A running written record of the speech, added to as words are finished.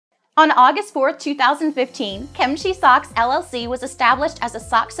On August 4, 2015, Kimchi Socks LLC was established as a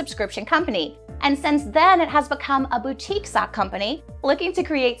sock subscription company, and since then it has become a boutique sock company looking to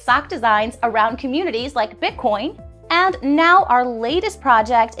create sock designs around communities like Bitcoin. And now our latest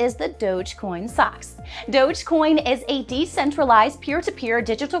project is the Dogecoin Socks. Dogecoin is a decentralized peer-to-peer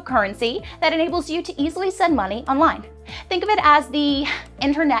digital currency that enables you to easily send money online. Think of it as the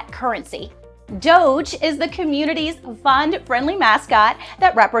internet currency. Doge is the community's fund-friendly mascot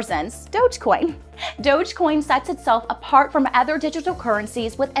that represents Dogecoin. Dogecoin sets itself apart from other digital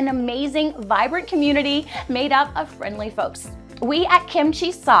currencies with an amazing, vibrant community made up of friendly folks. We at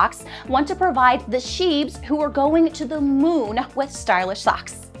Kimchi Socks want to provide the sheebs who are going to the moon with stylish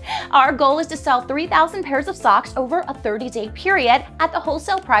socks. Our goal is to sell 3,000 pairs of socks over a 30-day period at the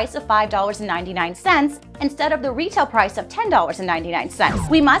wholesale price of $5.99 instead of the retail price of $10.99.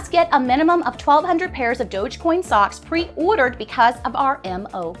 We must get a minimum of 1,200 pairs of Dogecoin socks pre-ordered because of our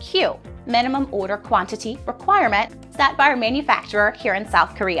MOQ, minimum order quantity requirement, set by our manufacturer here in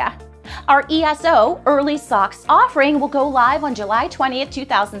South Korea. Our ESO, Early Socks offering, will go live on July 20th,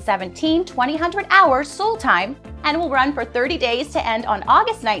 2017, 2000 hours Seoul time, and will run for 30 days to end on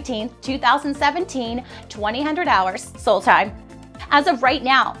August 19th, 2017, 2000 hours Seoul time. As of right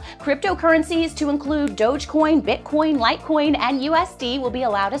now, cryptocurrencies to include Dogecoin, Bitcoin, Litecoin, and USD will be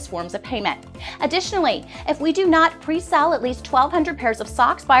allowed as forms of payment. Additionally, if we do not pre-sell at least 1,200 pairs of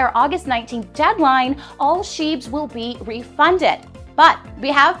socks by our August 19th deadline, all sheebs will be refunded. But we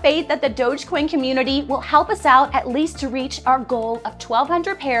have faith that the Dogecoin community will help us out at least to reach our goal of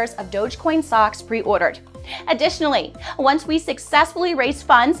 1,200 pairs of Dogecoin socks pre-ordered. Additionally, once we successfully raise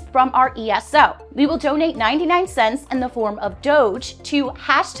funds from our ESO, we will donate 99 cents in the form of Doge to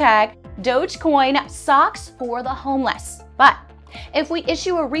hashtag Dogecoin Socks for the Homeless. But if we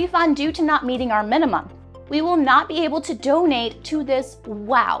issue a refund due to not meeting our minimum, we will not be able to donate to this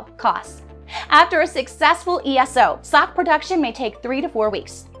wow cost. After a successful ESO, sock production may take 3 to 4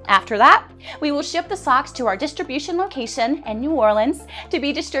 weeks. After that, we will ship the socks to our distribution location in New Orleans to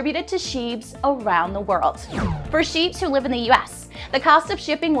be distributed to sheebs around the world. For sheebs who live in the US, the cost of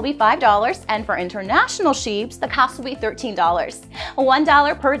shipping will be $5, and for international sheebs, the cost will be $13.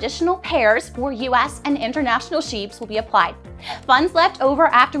 $1 per additional pairs for US and international sheebs will be applied. Funds left over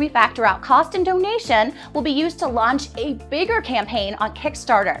after we factor out cost and donation will be used to launch a bigger campaign on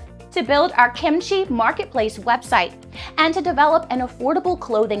Kickstarter, to build our Kimchi Marketplace website, and to develop an affordable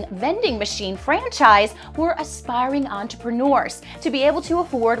clothing vending machine franchise for aspiring entrepreneurs to be able to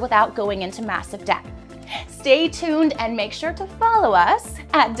afford without going into massive debt. Stay tuned and make sure to follow us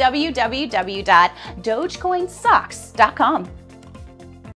at www.dogecoinsocks.com.